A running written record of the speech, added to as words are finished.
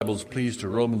Bibles, please, to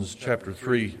Romans chapter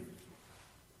 3.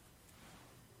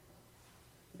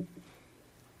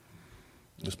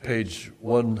 It's page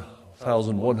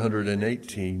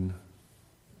 1118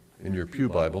 in your pew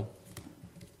Bible.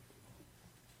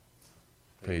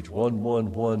 Page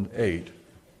 1118.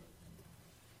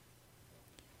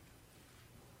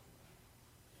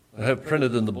 I have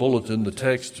printed in the bulletin the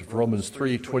text of Romans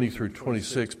 3, 20 through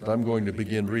 26, but I'm going to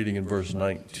begin reading in verse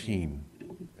 19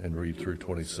 and read through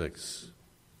 26.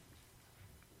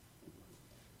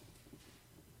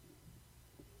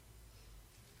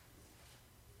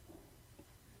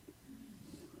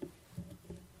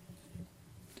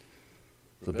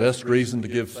 The best reason to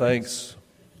give thanks.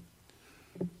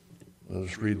 Let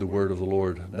us read the word of the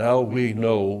Lord. Now we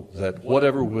know that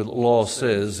whatever the law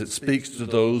says, it speaks to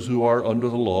those who are under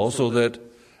the law, so that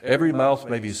every mouth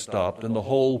may be stopped and the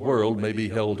whole world may be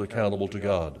held accountable to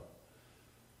God.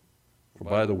 For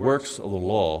by the works of the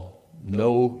law,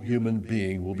 no human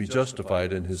being will be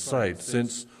justified in his sight,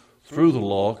 since through the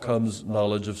law comes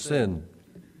knowledge of sin.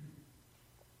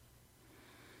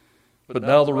 But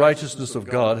now the righteousness of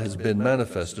God has been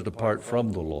manifested apart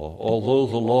from the law. Although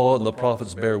the law and the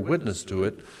prophets bear witness to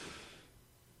it,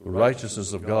 the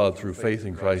righteousness of God through faith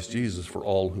in Christ Jesus for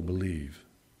all who believe.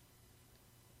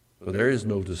 For there is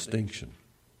no distinction.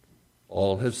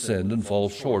 All have sinned and fall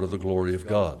short of the glory of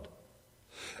God,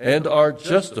 and are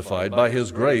justified by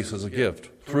his grace as a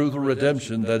gift, through the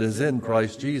redemption that is in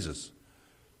Christ Jesus,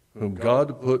 whom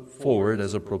God put forward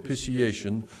as a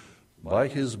propitiation by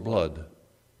his blood,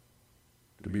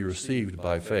 to be received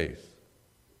by faith.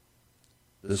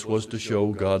 This was to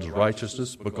show God's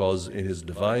righteousness, because in his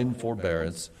divine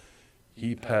forbearance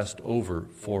he passed over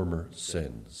former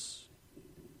sins.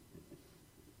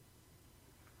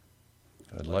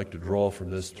 I'd like to draw from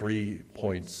this 3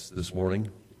 points this morning.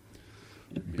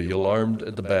 Be alarmed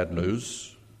at the bad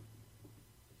news.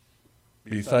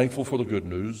 Be thankful for the good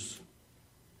news.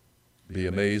 Be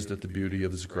amazed at the beauty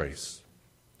of his grace.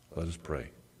 Let us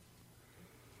pray.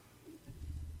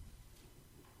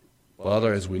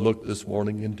 Father, as we look this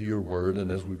morning into your word,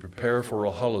 and as we prepare for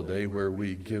a holiday where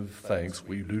we give thanks,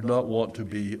 we do not want to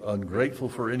be ungrateful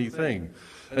for anything,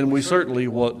 and we certainly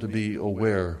want to be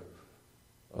aware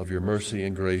of your mercy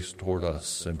and grace toward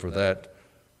us, and for that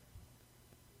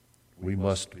we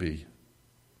must be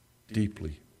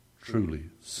deeply, truly,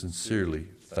 sincerely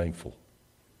thankful.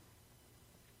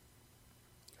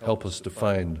 Help us to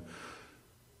find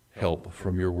help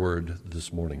from your word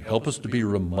this morning. Help us to be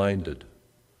reminded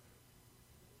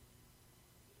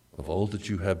of all that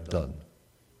you have done.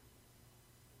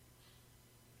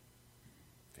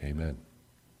 Amen.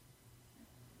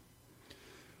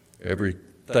 Every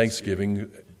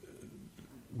Thanksgiving,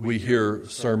 we hear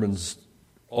sermons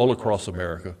all across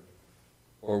America,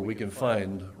 or we can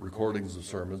find recordings of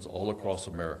sermons all across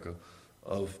America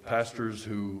of pastors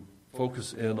who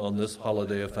focus in on this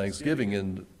holiday of Thanksgiving.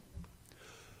 And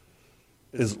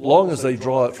as long as they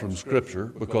draw it from Scripture,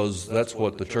 because that's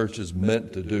what the church is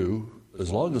meant to do, as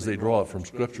long as they draw it from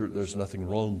Scripture, there's nothing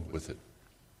wrong with it.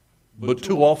 But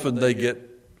too often they get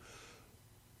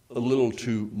a little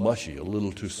too mushy, a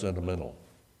little too sentimental.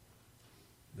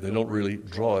 They don't really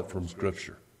draw it from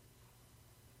Scripture.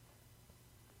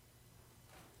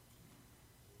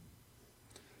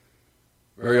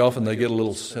 Very often they get a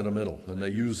little sentimental, and they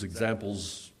use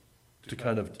examples to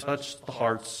kind of touch the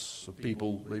hearts of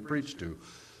people they preach to.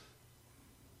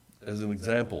 As an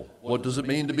example, what does it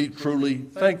mean to be truly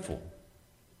thankful?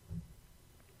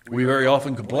 We very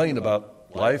often complain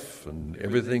about life and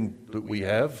everything that we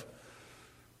have,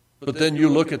 but then you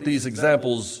look at these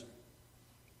examples.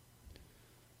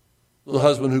 The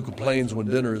husband who complains when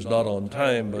dinner is not on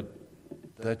time, but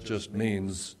that just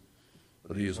means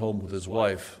that he is home with his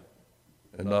wife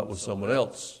and not with someone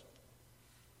else.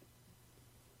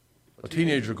 A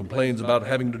teenager complains about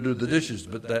having to do the dishes,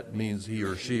 but that means he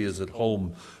or she is at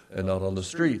home and not on the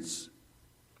streets.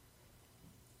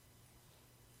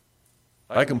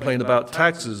 I complain about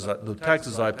taxes, the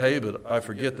taxes I pay, but I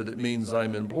forget that it means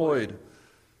I'm employed.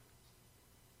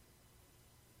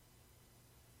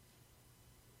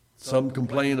 Some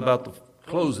complain about the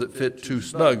clothes that fit too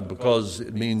snug because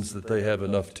it means that they have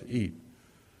enough to eat.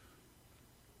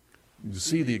 You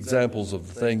see the examples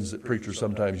of the things that preachers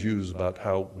sometimes use about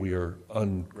how we are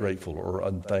ungrateful or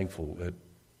unthankful.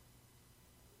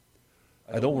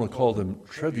 I don't want to call them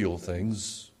trivial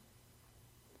things,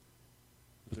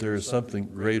 but there is something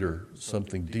greater,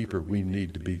 something deeper we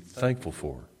need to be thankful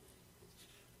for.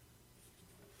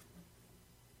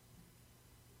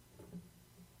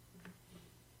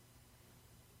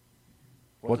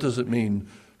 What does it mean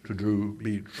to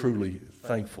be truly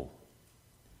thankful?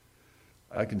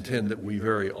 I contend that we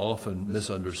very often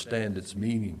misunderstand its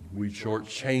meaning. We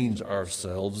shortchange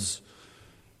ourselves.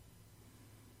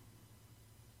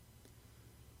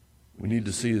 We need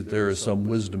to see that there is some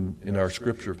wisdom in our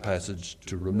scripture passage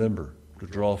to remember, to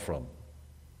draw from,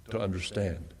 to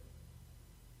understand.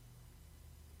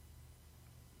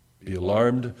 Be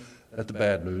alarmed at the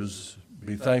bad news.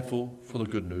 Be thankful for the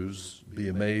good news. Be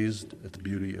amazed at the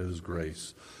beauty of His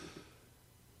grace.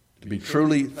 To be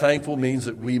truly thankful means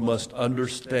that we must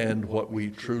understand what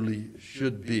we truly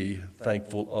should be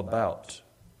thankful about.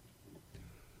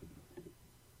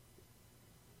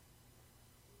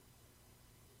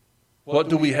 What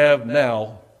do we have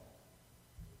now?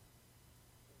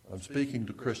 I'm speaking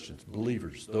to Christians,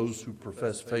 believers, those who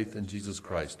profess faith in Jesus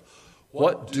Christ.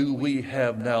 What do we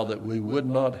have now that we would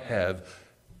not have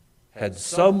had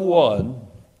someone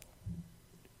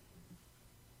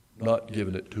not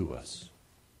given it to us?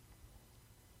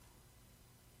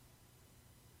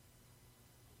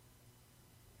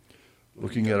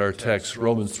 Looking at our text,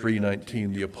 Romans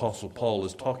 3:19, the Apostle Paul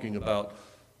is talking about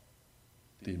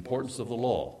the importance of the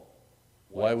law.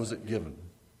 Why was it given?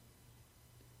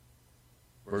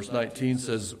 Verse 19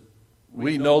 says,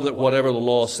 we know that whatever the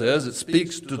law says, it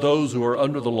speaks to those who are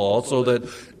under the law, so that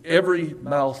every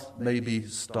mouth may be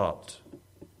stopped,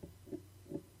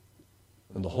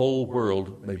 and the whole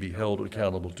world may be held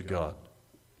accountable to God.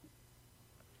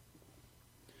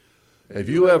 Have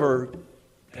you ever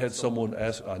had someone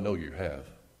ask, I know you have,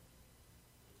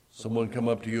 someone come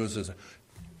up to you and says,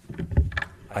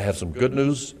 I have some good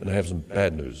news and I have some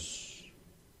bad news.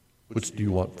 Which do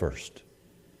you want first?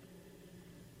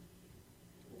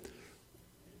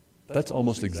 That's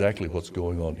almost exactly what's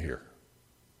going on here.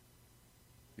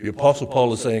 The Apostle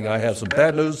Paul is saying, I have some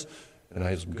bad news and I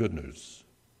have some good news.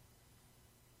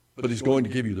 But he's going to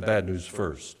give you the bad news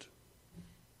first.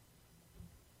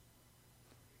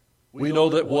 We know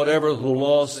that whatever the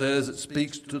law says, it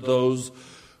speaks to those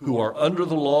who are under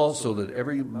the law, so that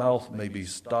every mouth may be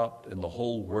stopped and the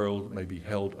whole world may be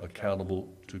held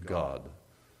accountable to God.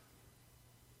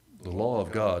 The law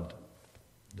of God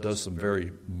does some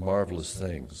very marvelous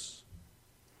things.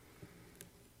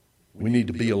 We need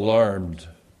to be alarmed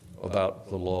about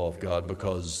the law of God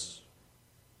because,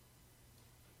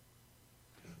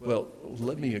 well,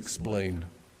 let me explain.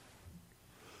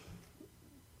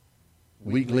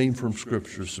 We glean from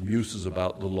Scripture some uses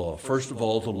about the law. First of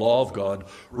all, the law of God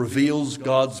reveals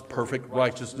God's perfect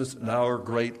righteousness and our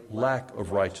great lack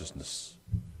of righteousness.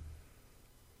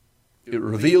 It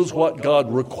reveals what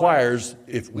God requires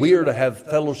if we are to have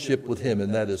fellowship with Him,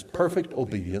 and that is perfect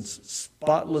obedience,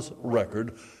 spotless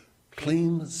record,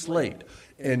 clean slate.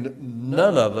 And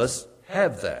none of us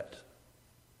have that.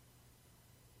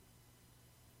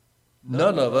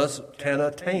 None of us can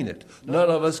attain it. None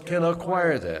of us can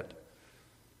acquire that.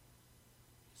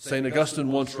 St.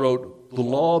 Augustine once wrote, the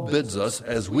law bids us,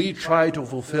 as we try to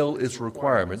fulfill its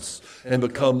requirements and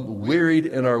become wearied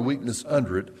in our weakness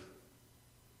under it,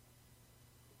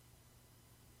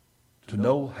 to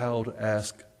know how to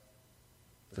ask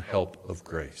the help of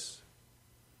grace.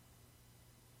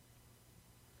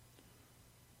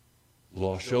 The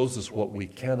law shows us what we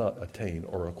cannot attain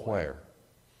or acquire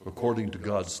according to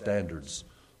God's standards,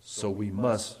 so we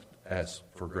must ask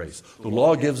for grace. The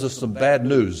law gives us some bad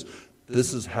news.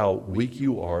 This is how weak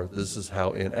you are. This is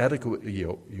how inadequate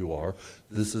you are.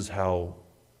 This is how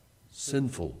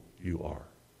sinful you are.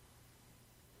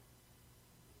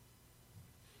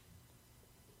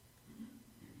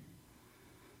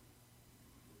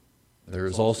 There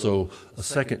is also a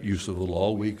second use of the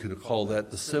law. We could call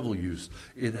that the civil use.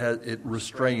 It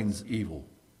restrains evil.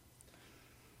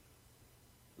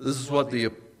 This is what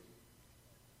the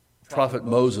prophet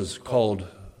Moses called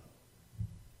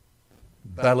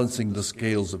balancing the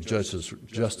scales of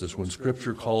justice. When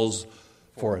Scripture calls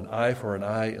for an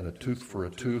eye and a tooth for a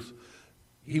tooth,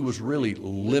 he was really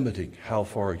limiting how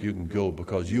far you can go,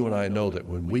 because you and I know that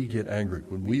when we get angry,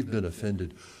 when we've been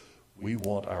offended, we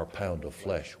want our pound of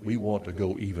flesh. We want to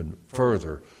go even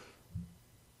further.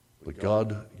 But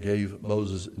God gave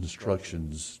Moses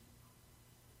instructions: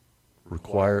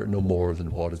 require no more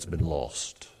than what has been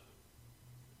lost.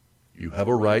 You have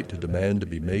a right to demand to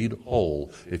be made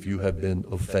whole if you have been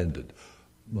offended,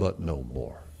 but no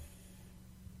more.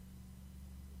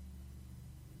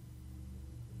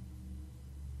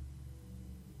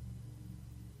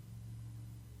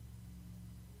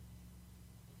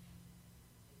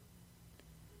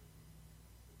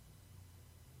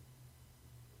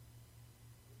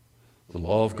 The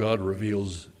law of God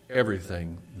reveals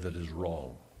everything that is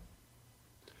wrong.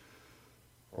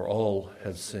 For all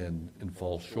have sinned and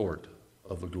fall short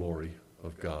of the glory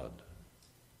of God.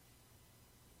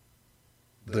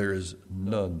 There is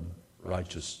none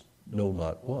righteous, no,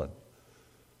 not one.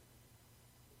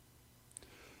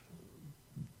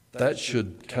 That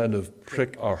should kind of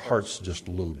prick our hearts just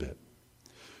a little bit,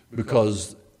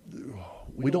 because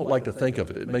we don't like to think of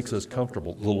it. It makes us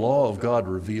comfortable. The law of God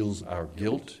reveals our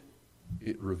guilt.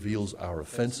 It reveals our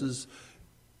offenses.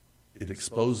 It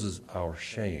exposes our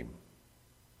shame.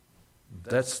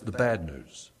 That's the bad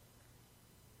news.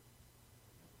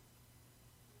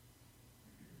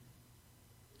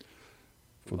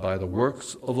 For by the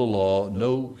works of the law,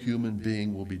 no human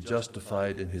being will be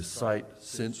justified in his sight,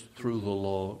 since through the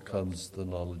law comes the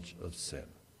knowledge of sin.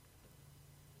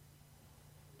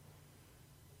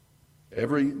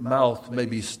 Every mouth may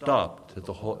be stopped, and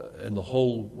the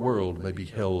whole world may be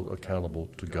held accountable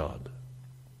to God.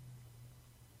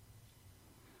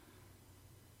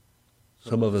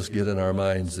 Some of us get in our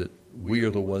minds that we are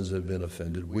the ones that have been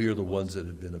offended. We are the ones that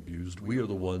have been abused. We are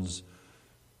the ones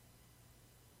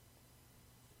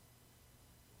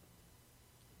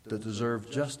that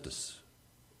deserve justice.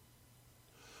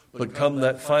 But come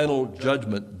that final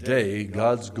judgment day,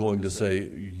 God's going to say,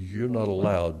 you're not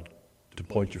allowed to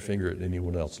point your finger at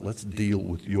anyone else. Let's deal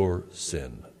with your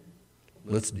sin.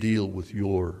 Let's deal with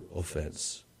your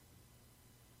offense.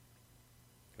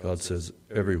 God says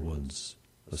everyone's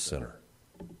a sinner.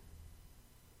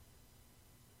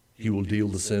 He will deal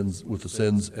with the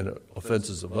sins and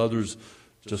offenses of others,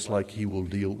 just like he will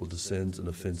deal with the sins and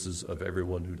offenses of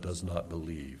everyone who does not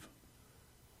believe.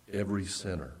 Every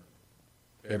sinner,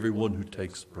 everyone who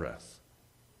takes breath,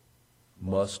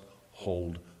 must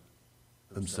hold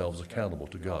themselves accountable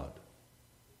to God.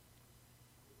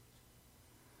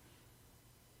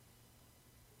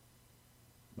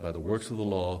 By the works of the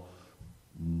law,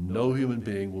 no human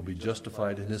being will be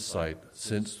justified in his sight,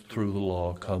 since through the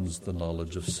law comes the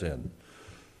knowledge of sin.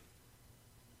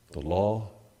 The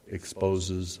law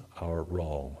exposes our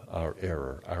wrong, our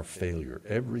error, our failure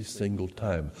every single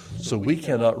time. So we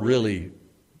cannot really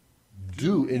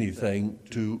do anything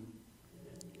to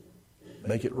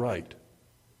make it right.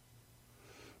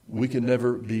 We can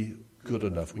never be good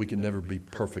enough. We can never be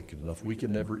perfect enough. We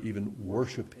can never even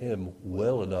worship him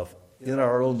well enough in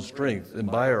our own strength and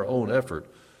by our own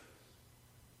effort,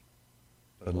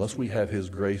 unless we have his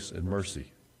grace and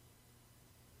mercy.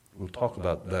 We'll talk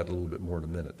about that a little bit more in a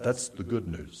minute. That's the good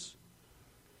news.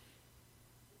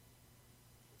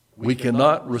 We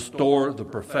cannot restore the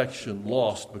perfection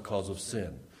lost because of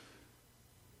sin.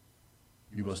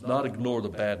 You must not ignore the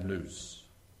bad news.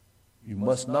 You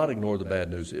must not ignore the bad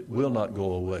news. It will not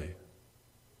go away.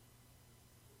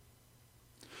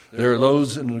 There are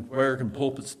those in the American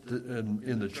pulpits and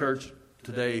in the church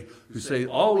today who say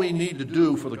all we need to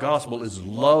do for the gospel is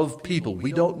love people.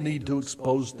 We don't need to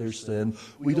expose their sin.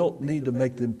 We don't need to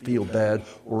make them feel bad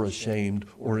or ashamed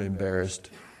or embarrassed.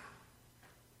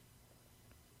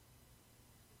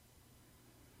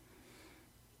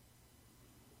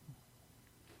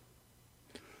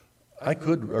 I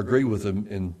could agree with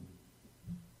them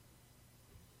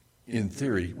in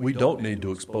theory. We don't need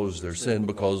to expose their sin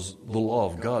because the law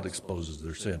of God exposes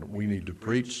their sin. We need to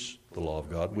preach the law of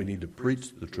God. We need to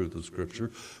preach the truth of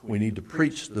Scripture. We need to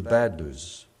preach the bad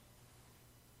news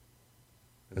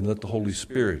and let the Holy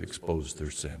Spirit expose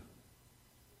their sin.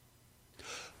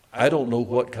 I don't know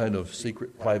what kind of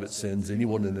secret, private sins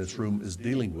anyone in this room is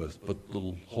dealing with, but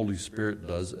the Holy Spirit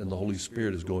does, and the Holy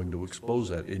Spirit is going to expose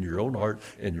that in your own heart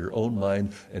and your own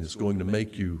mind, and it's going to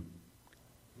make you,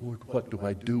 Lord, what do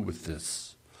I do with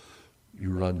this?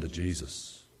 You run to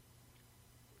Jesus.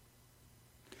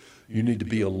 You need to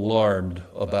be alarmed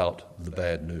about the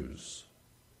bad news.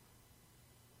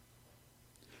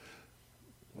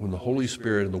 When the Holy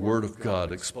Spirit and the Word of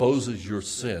God exposes your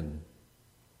sin,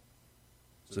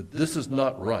 that this is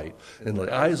not right. In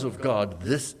the eyes of God,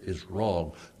 this is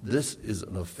wrong. This is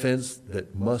an offense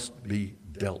that must be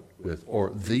dealt with,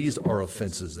 or these are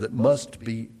offenses that must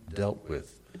be dealt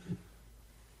with.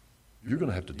 You're going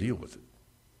to have to deal with it.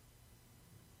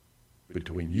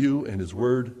 Between you and His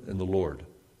Word and the Lord,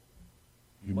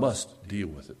 you must deal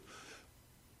with it.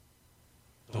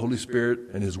 The Holy Spirit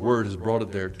and His Word has brought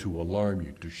it there to alarm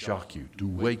you, to shock you, to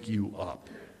wake you up.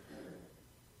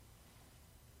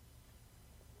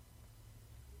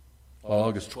 On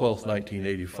August 12th,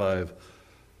 1985,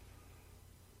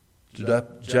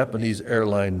 Japanese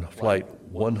airline flight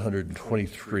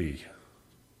 123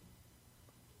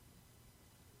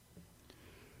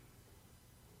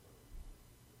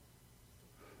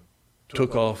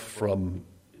 took off from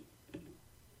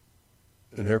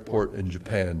an airport in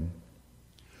Japan.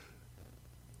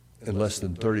 In less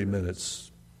than 30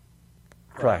 minutes,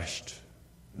 crashed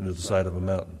into the side of a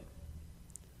mountain.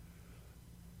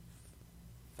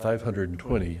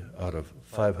 520 out of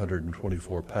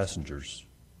 524 passengers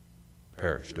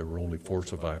perished. There were only 4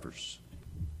 survivors.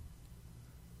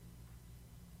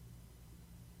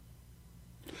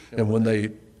 And when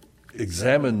they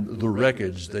examined the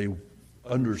wreckage, they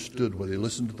understood, when they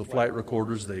listened to the flight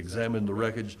recorders, they examined the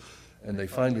wreckage, and they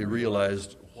finally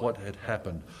realized what had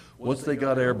happened. Once they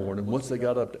got airborne and once they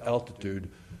got up to altitude,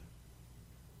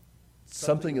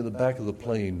 something in the back of the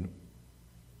plane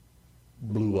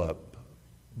blew up,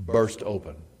 burst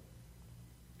open,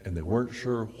 and they weren't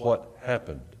sure what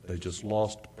happened. They just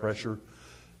lost pressure,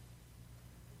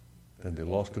 and they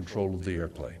lost control of the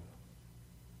airplane.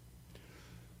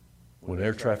 When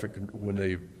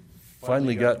they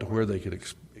finally got to where they could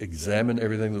examine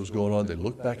everything that was going on, they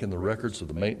looked back in the records of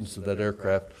the maintenance of that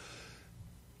aircraft.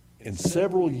 And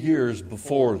several years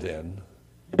before then,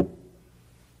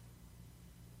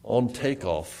 on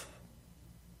takeoff,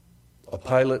 a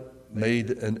pilot made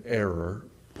an error,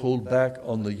 pulled back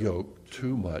on the yoke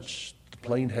too much. The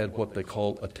plane had what they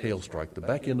call a tail strike. The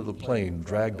back end of the plane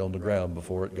dragged on the ground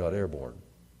before it got airborne.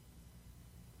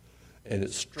 And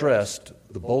it stressed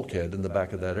the bulkhead in the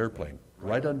back of that airplane,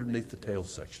 right underneath the tail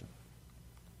section.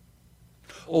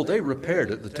 Oh, they repaired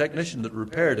it. The technician that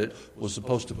repaired it was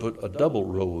supposed to put a double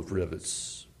row of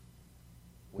rivets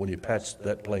when he patched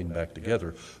that plane back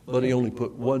together, but he only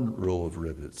put 1 row of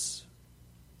rivets.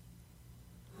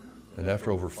 And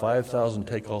after over 5,000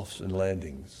 takeoffs and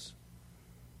landings,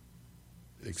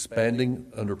 expanding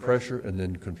under pressure and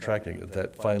then contracting,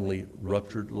 that finally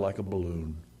ruptured like a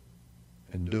balloon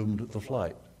and doomed the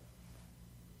flight.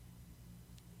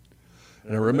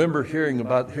 And I remember hearing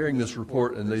this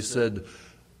report, and they said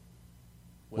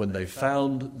when they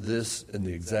found this in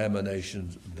the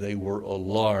examinations, they were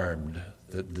alarmed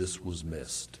that this was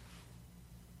missed.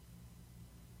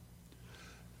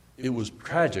 It was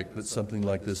tragic that something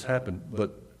like this happened,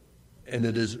 and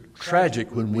it is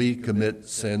tragic when we commit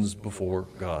sins before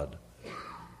God,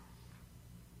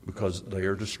 because they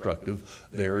are destructive,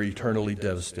 they are eternally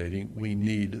devastating. We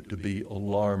need to be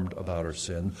alarmed about our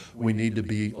sin. We need to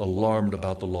be alarmed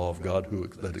about the law of God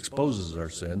that exposes our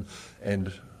sin.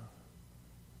 And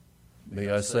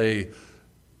may I say,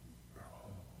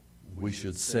 we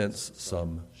should sense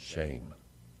some shame.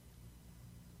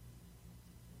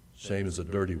 Shame is a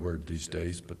dirty word these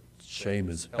days, but shame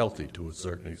is healthy to a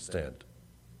certain extent.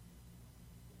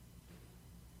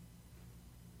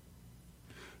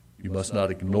 You must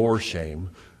not ignore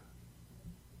shame.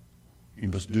 You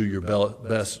must do your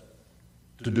best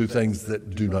to do things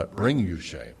that do not bring you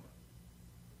shame.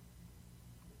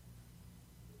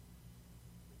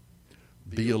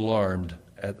 Be alarmed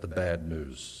at the bad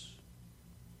news.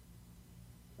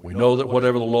 We know that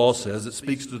whatever the law says, it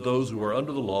speaks to those who are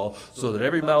under the law, so that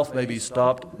every mouth may be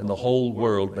stopped and the whole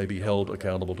world may be held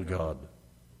accountable to God.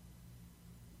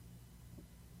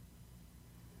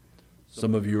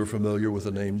 Some of you are familiar with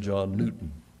the name John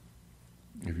Newton.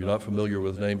 If you're not familiar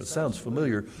with the name, it sounds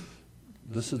familiar.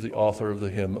 This is the author of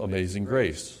the hymn Amazing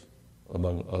Grace,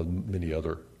 among many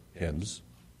other hymns.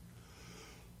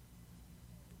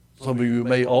 Some of you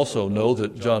may also know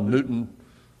that John Newton,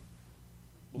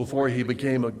 before he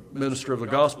became a minister of the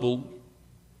gospel,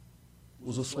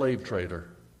 was a slave trader.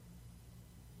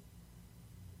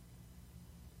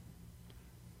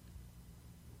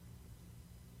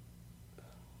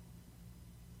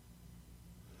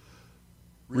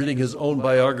 Reading his own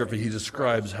biography, he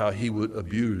describes how he would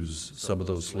abuse some of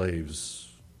those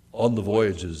slaves on the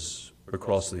voyages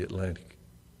across the Atlantic.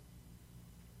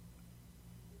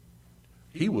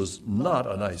 He was not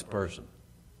a nice person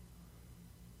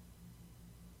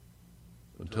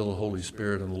until the Holy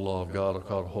Spirit and the law of God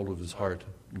caught hold of his heart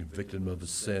and convicted him of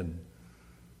his sin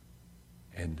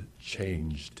and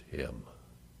changed him.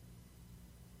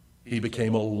 He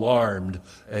became alarmed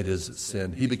at his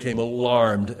sin. He became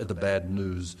alarmed at the bad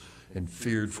news and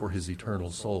feared for his eternal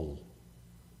soul.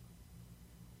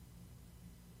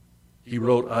 He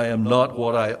wrote, "I am not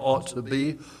what I ought to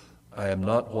be. I am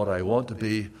not what I want to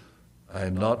be. I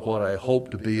am not what I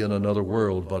hope to be in another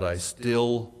world, but I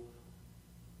still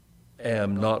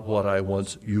am not what I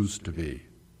once used to be.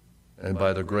 And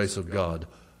by the grace of God,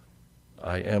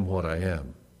 I am what I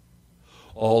am.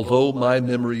 Although my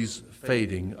memory's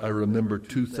fading, I remember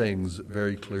 2 things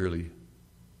very clearly.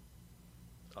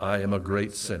 I am a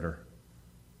great sinner,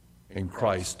 and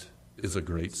Christ is a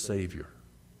great Savior."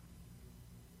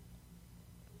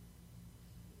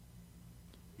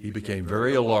 He became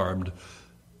very alarmed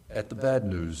at the bad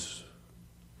news,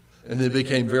 and then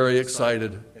became very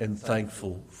excited and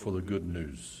thankful for the good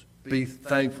news. Be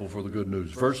thankful for the good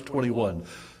news. Verse 21,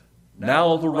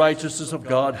 "Now the righteousness of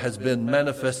God has been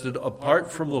manifested apart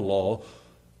from the law,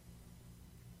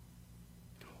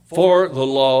 For the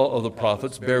law of the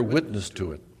prophets bear witness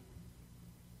to it.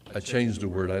 I changed the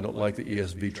word. I don't like the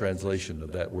ESV translation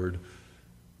of that word.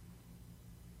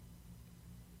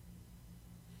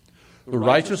 The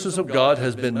righteousness of God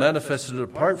has been manifested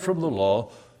apart from the law,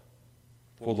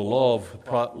 for the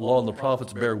law and the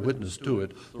prophets bear witness to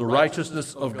it. The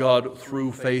righteousness of God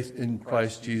through faith in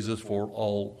Christ Jesus for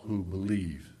all who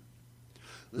believe.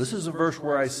 This is a verse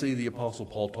where I see the Apostle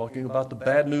Paul talking about the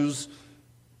bad news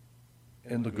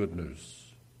and the good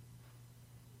news.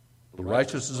 The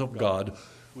righteousness of God,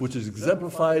 which is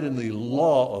exemplified in the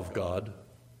law of God,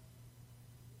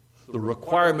 the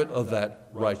requirement of that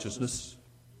righteousness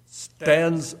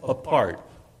stands apart.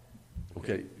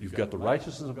 Okay, you've got the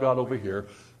righteousness of God over here,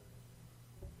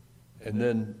 and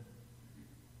then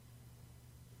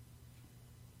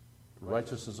the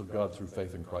righteousness of God through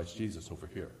faith in Christ Jesus over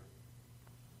here.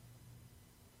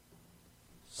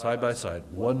 Side by side.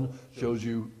 One shows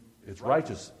you it's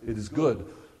righteous, it is good,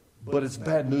 but it's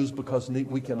bad news because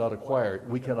we cannot acquire it,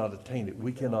 we cannot attain it,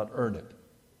 we cannot earn it.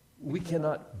 We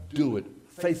cannot do it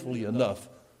faithfully enough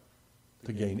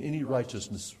to gain any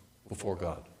righteousness before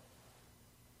God.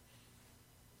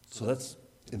 So that's,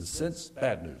 in a sense,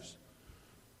 bad news.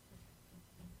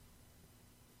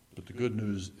 But the good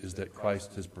news is that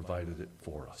Christ has provided it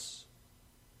for us.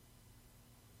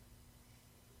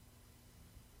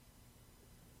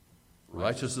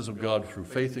 Righteousness of God through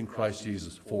faith in Christ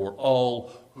Jesus for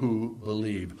all who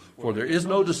believe. For there is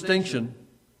no distinction.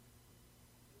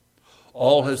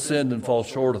 All have sinned and fall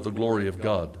short of the glory of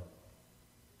God,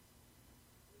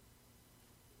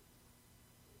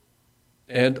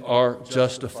 and are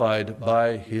justified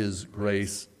by his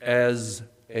grace as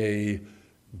a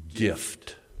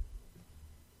gift.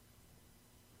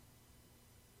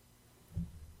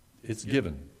 It's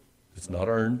given. It's not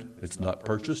earned. It's not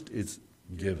purchased. It's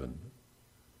given.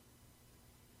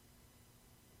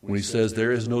 When he says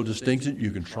there is no distinction, you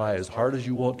can try as hard as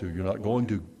you want to. You're not going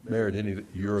to merit any.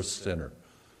 You're a sinner.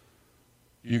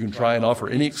 You can try and offer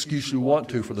any excuse you want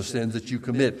to for the sins that you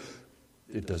commit.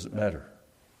 It doesn't matter.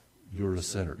 You're a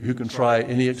sinner. You can try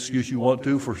any excuse you want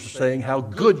to for saying how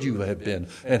good you have been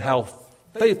and how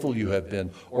faithful you have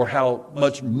been, or how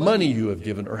much money you have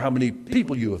given, or how many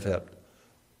people you have helped.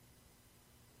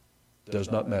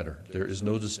 Does not matter. There is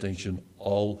no distinction.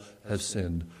 All have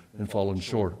sinned and fallen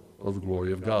short of the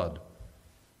glory of God.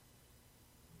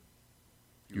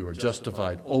 You are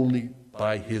justified only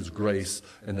by his grace,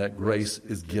 and that grace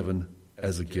is given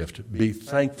as a gift. Be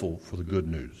thankful for the good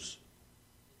news.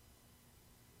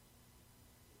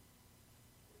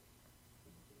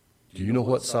 Do you know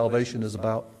what salvation is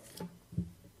about?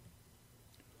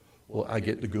 Well, I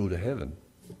get to go to heaven.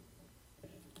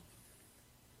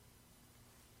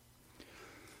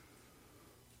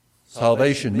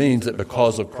 Salvation means that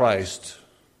because of Christ,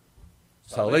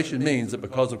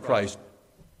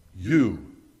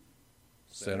 you,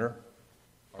 sinner,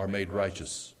 are made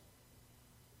righteous.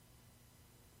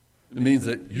 It means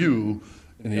that you,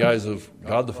 in the eyes of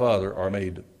God the Father, are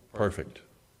made perfect,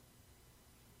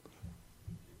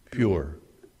 pure,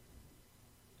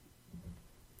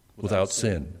 without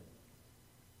sin.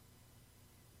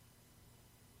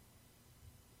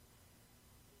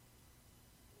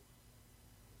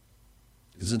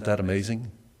 Isn't that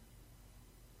amazing?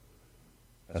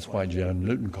 That's why John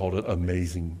Newton called it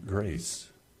amazing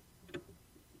grace.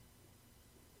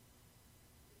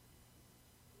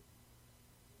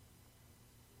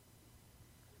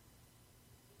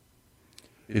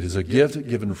 It is a gift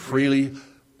given freely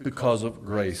because of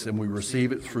grace, and we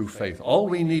receive it through faith. All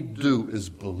we need to do is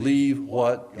believe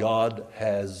what God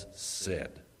has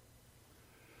said.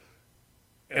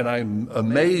 And I'm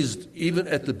amazed even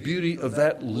at the beauty of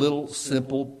that little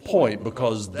simple point,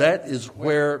 because that is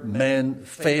where man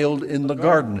failed in the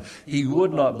garden. He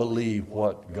would not believe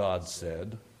what God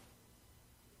said.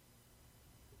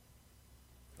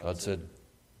 God said,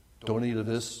 "Don't eat of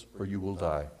this or you will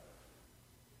die."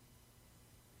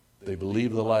 They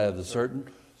believed the lie of the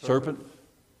serpent.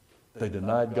 They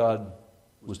denied God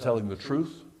was telling the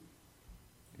truth.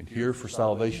 And here for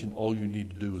salvation, all you need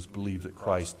to do is believe that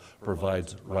Christ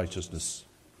provides righteousness.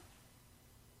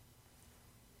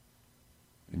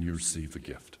 And you receive the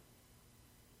gift.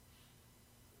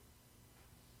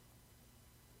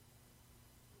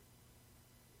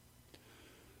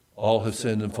 All have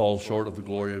sinned and fall short of the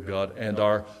glory of God and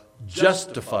are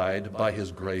justified by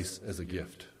his grace as a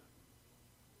gift.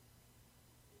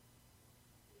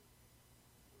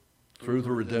 Through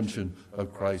the redemption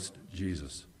of Christ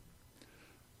Jesus.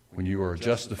 When you are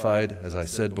justified, as I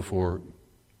said before,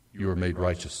 you are made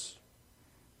righteous,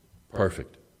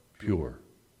 perfect, pure,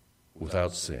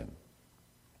 without sin.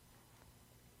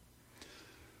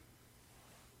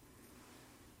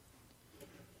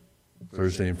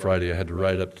 Thursday and Friday, I had to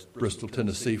ride up to Bristol,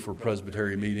 Tennessee for a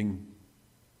Presbytery meeting.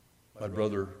 My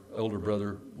elder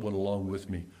brother, went along with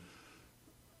me.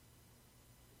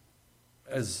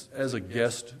 As a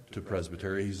guest to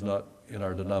Presbytery, he's not in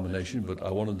our denomination, but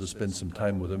I wanted to spend some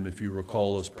time with him. If you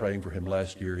recall us praying for him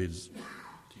last year,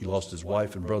 he lost his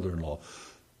wife and brother-in-law.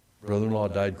 Brother-in-law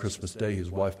died Christmas Day. His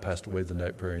wife passed away the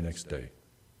very next day.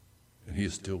 And he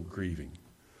is still grieving.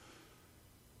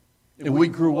 And we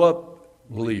grew up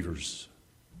believers.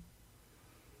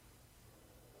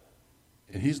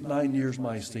 And he's 9 years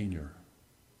my senior.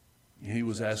 And he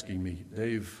was asking me,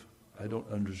 Dave, I don't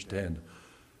understand.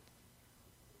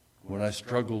 When I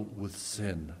struggle with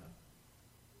sin,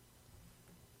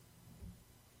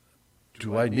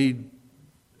 do I need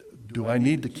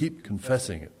to keep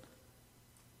confessing it?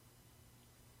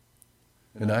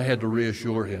 And I had to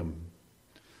reassure him.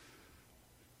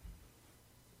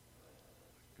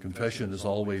 Confession is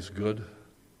always good.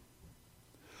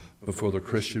 But for the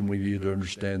Christian, we need to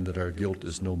understand that our guilt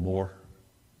is no more.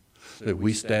 That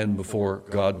we stand before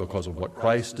God because of what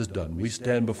Christ has done. We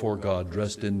stand before God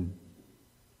dressed in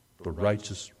the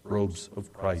righteous robes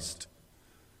of Christ.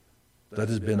 That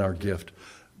has been our gift.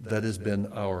 That has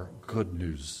been our good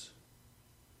news.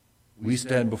 We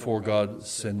stand before God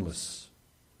sinless.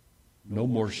 No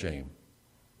more shame.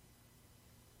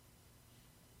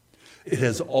 It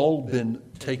has all been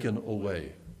taken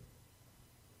away.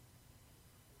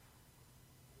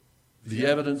 The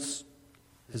evidence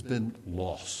has been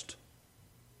lost.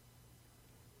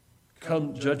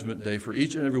 Come Judgment Day, for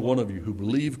each and every one of you who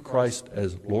believe Christ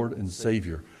as Lord and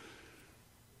Savior,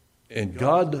 and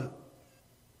God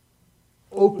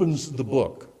opens the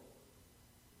book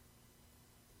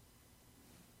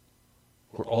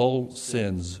where all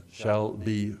sins shall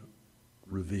be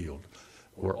revealed,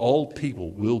 where all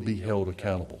people will be held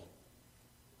accountable.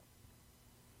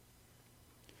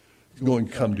 It's going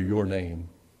to come to your name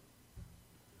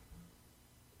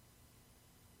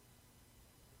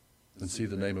and see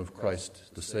the name of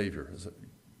Christ the Savior.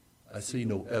 I see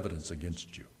no evidence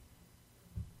against you.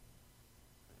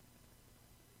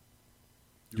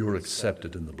 You are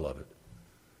accepted in the beloved.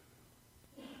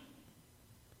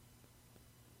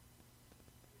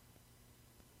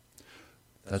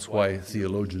 That's why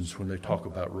theologians, when they talk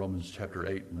about Romans chapter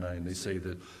 8 and 9, they say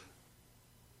that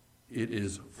it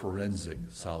is forensic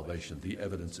salvation. The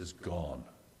evidence is gone.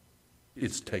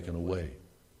 It's taken away,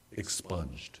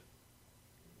 expunged.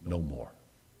 No more.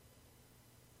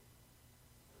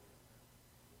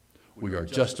 We are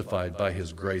justified by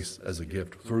his grace as a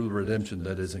gift through the redemption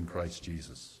that is in Christ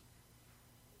Jesus.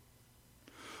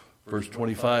 Verse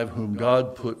 25, whom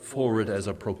God put forward as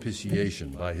a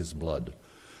propitiation by his blood.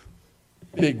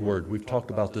 Big word. We've talked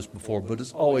about this before, but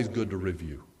it's always good to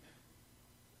review.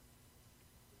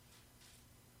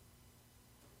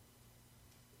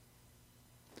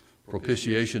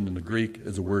 Propitiation in the Greek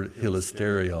is the word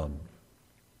hilasterion.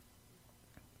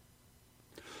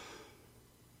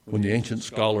 When the ancient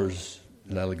scholars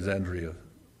in Alexandria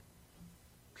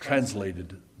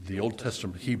translated the Old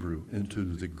Testament Hebrew into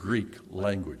the Greek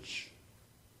language,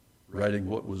 writing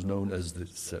what was known as the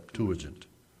Septuagint,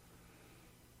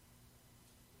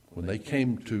 when they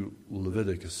came to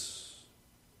Leviticus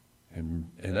and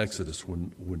Exodus,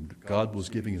 when God was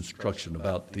giving instruction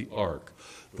about the ark,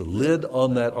 the lid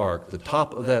on that ark, the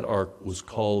top of that ark was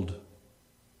called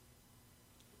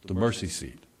the mercy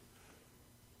seat.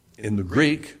 In the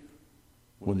Greek,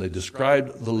 when they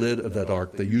described the lid of that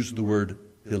ark, they used the word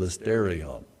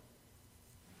hilasterion.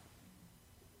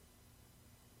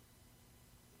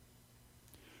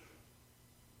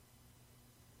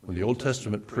 When the Old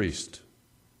Testament priest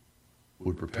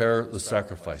would prepare the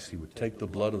sacrifice, he would take the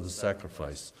blood of the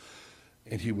sacrifice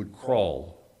and he would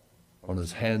crawl on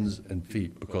his hands and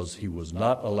feet because he was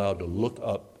not allowed to look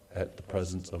up at the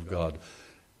presence of God.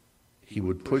 He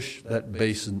would push that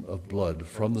basin of blood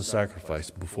from the sacrifice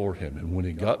before him. And when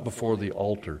he got before the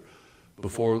altar,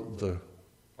 before the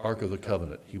Ark of the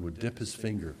Covenant, he would dip his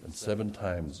finger and 7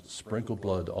 times sprinkle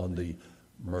blood on the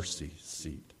mercy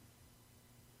seat.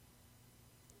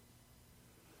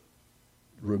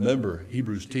 Remember,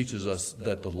 Hebrews teaches us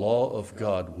that the law of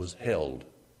God was held.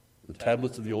 The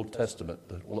tablets of the Old Testament,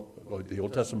 the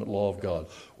Old Testament law of God,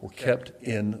 were kept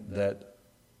in that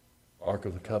Ark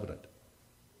of the Covenant.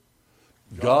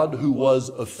 God, who was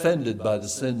offended by the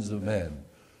sins of man,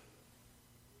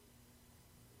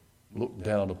 looked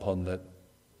down upon that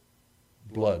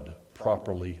blood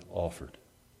properly offered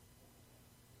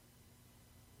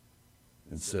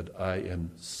and said, I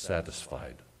am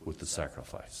satisfied with the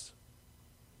sacrifice.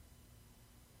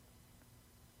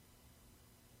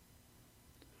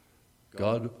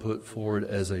 God put forward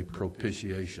as a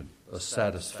propitiation, a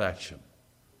satisfaction.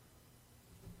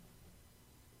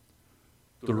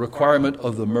 The requirement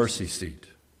of the mercy seat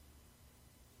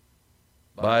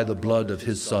by the blood of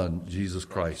his Son, Jesus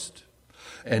Christ.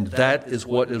 And that is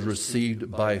what is received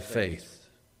by faith.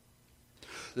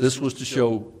 This was to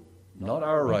show not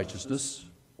our righteousness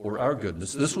or our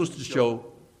goodness. This was to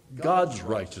show God's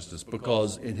righteousness,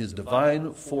 because in his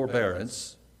divine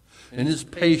forbearance, in his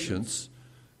patience,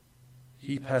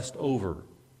 he passed over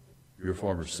your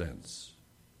former sins.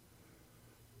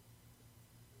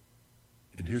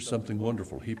 And here's something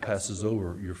wonderful. He passes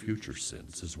over your future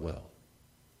sins as well.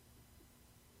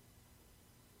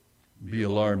 Be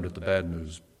alarmed at the bad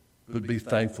news, but be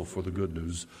thankful for the good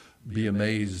news. Be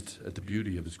amazed at the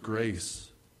beauty of his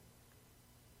grace.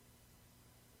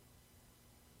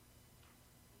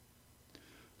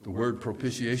 The word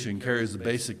propitiation carries the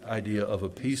basic idea of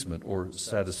appeasement or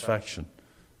satisfaction.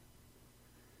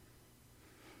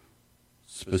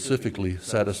 Specifically,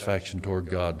 satisfaction toward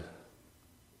God.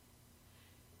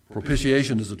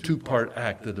 Propitiation is a two-part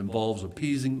act that involves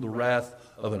appeasing the wrath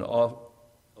of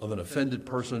an offended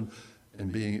person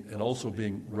and also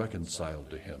being reconciled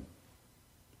to him.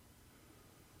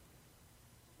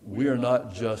 We are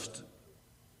not just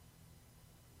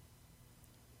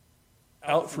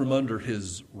out from under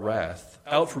his wrath,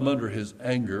 out from under his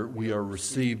anger. We are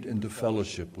received into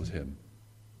fellowship with him.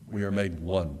 We are made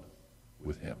one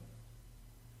with him.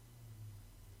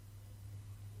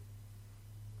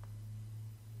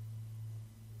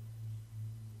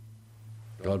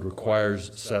 God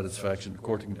requires satisfaction,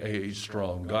 according to A.H.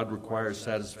 Strong. God requires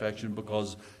satisfaction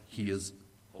because he is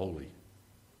holy.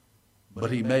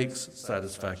 But he makes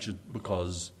satisfaction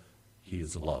because he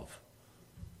is love.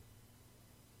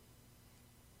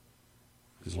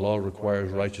 His law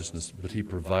requires righteousness, but he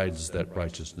provides that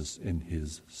righteousness in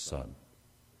his Son.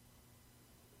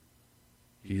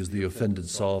 He is the offended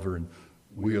sovereign.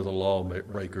 We are the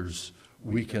lawbreakers.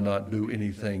 We cannot do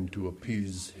anything to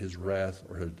appease his wrath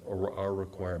or our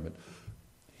requirement.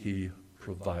 He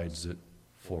provides it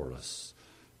for us.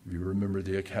 You remember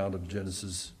the account of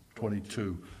Genesis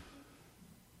 22.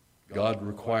 God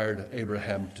required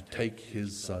Abraham to take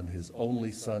his son, his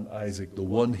only son Isaac, the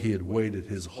one he had waited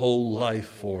his whole life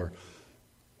for,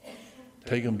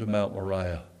 take him to Mount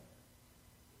Moriah,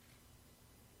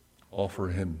 offer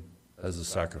him as a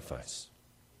sacrifice.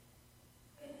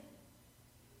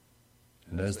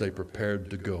 And as they prepared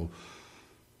to go,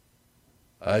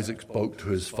 Isaac spoke to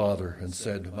his father and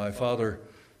said, "My father."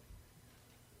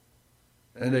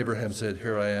 And Abraham said,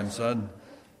 "Here I am, son.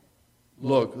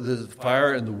 Look, there's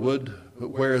fire and the wood,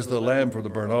 but where is the lamb for the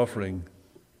burnt offering?"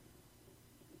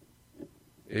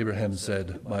 Abraham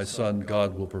said, "My son,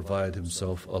 God will provide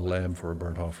himself a lamb for a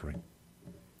burnt offering."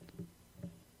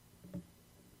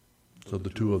 So the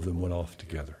two of them went off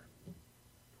together.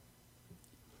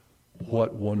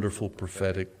 What wonderful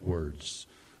prophetic words,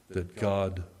 that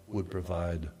God would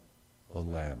provide a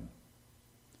lamb.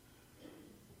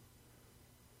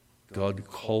 God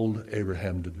called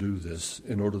Abraham to do this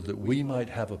in order that we might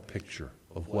have a picture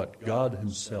of what God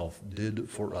himself did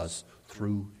for us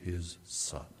through his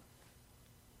Son.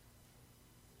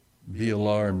 Be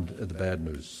alarmed at the bad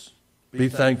news. Be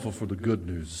thankful for the good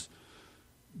news.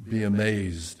 Be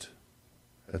amazed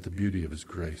at the beauty of his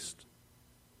grace.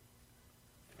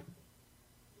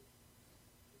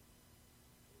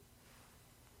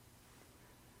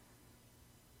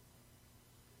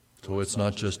 So it's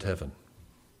not just heaven.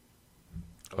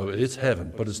 Oh, it's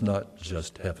heaven, but it's not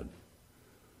just heaven.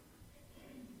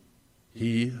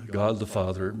 He, God the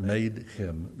Father, made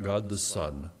him, God the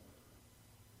Son,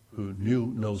 who knew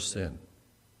no sin,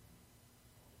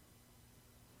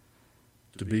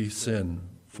 to be sin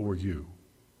for you,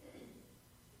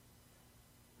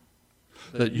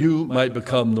 that you might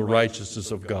become the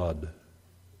righteousness of God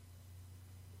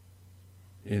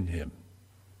in him.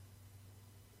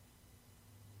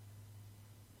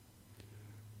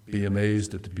 Be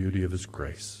amazed at the beauty of his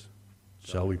grace.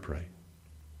 Shall we pray?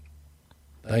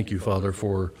 Thank you, Father,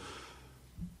 for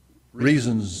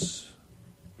reasons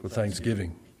for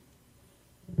thanksgiving.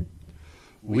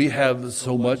 We have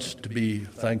so much to be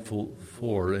thankful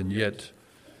for, and yet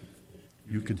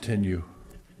you continue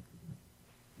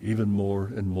even more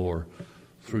and more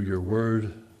through your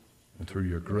word and through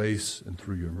your grace and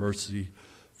through your mercy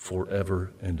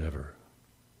forever and ever.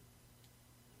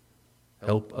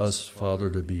 Help us,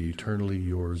 Father, to be eternally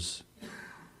yours.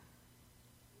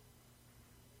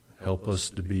 Help us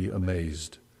to be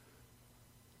amazed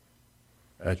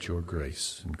at your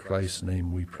grace. In Christ's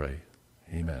name we pray.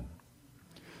 Amen.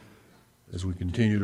 As we continue to